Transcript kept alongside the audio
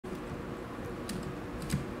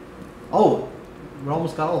Oh, we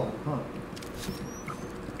almost got all of them, huh?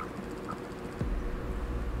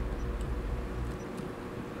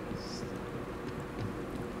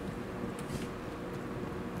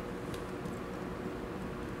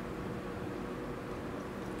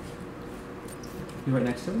 You right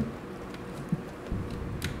next to him?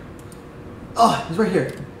 Oh, he's right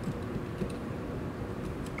here.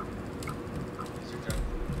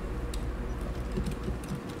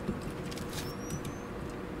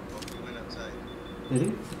 Did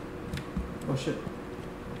he? Oh shit.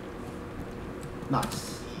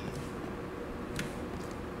 Nice.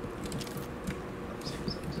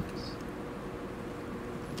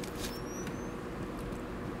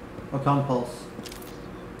 Okay, on pulse.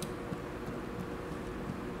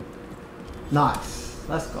 Nice.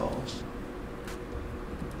 Let's go.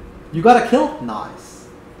 You got a kill? Nice.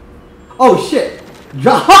 Oh shit!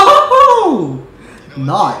 Oh!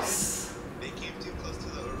 Nice. They came too close to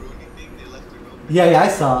the Aruni thing, they left their number. Yeah, I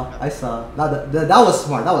saw. That was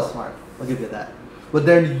smart. That was smart. I'll give you that. But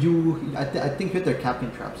then you, I think you hit their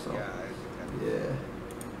capping trap. So yeah,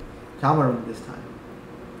 camera room this time.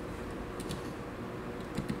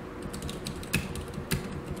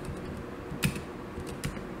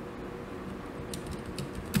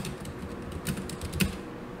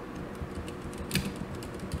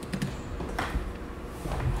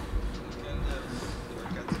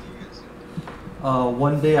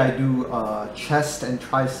 One day I do chest and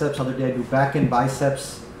triceps, other day I do back and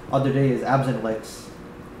biceps, other day is abs and legs.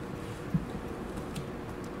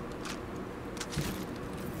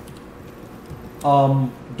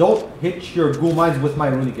 Don't hit your ghoul mines with my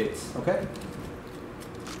rune gates, okay?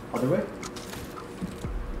 Other way.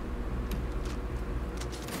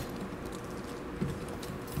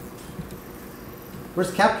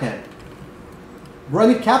 Where's Capcan? Bro, I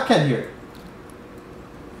need Capcan here.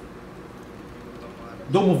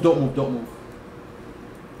 Don't move, don't move, don't move.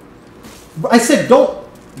 I said don't!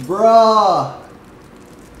 Bruh!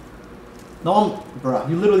 No, bruh,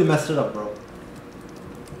 you literally messed it up, bro.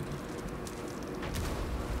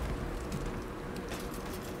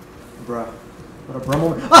 Bruh. What a bruh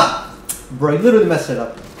moment. Ah! Bro, you literally messed it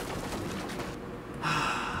up.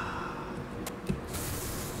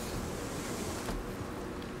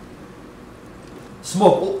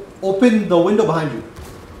 Smoke, open the window behind you.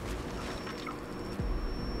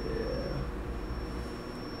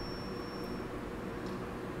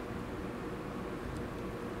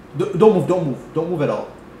 Don't move, don't move. Don't move at all.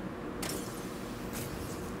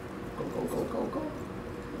 Go, go, go, go, go.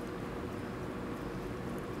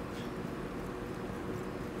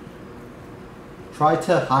 Try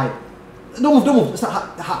to hide. Don't move, don't move. It's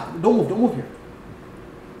not hide. Don't move here.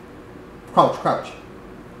 Crouch, crouch.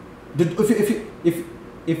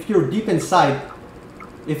 If you're deep inside,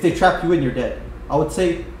 if they trap you in, you're dead. I would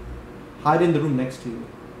say hide in the room next to you.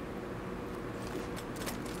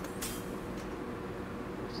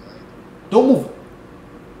 Don't move.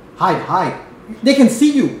 Hide, hide. They can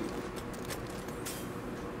see you.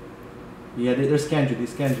 Yeah, they scanned you. They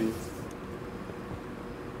scanned you.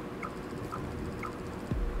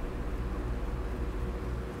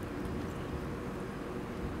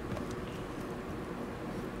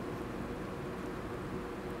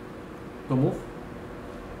 Don't move.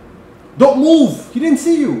 Don't move! He didn't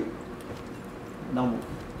see you. Now move.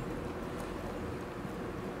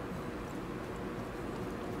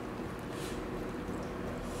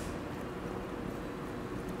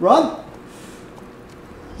 Run!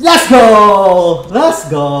 Let's go! Let's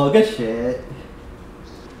go! Good shit.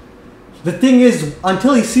 The thing is,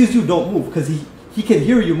 until he sees you, don't move. Because he can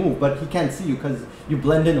hear you move, but he can't see you because you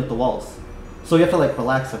blend in with the walls. So you have to like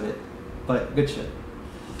relax a bit. But good shit.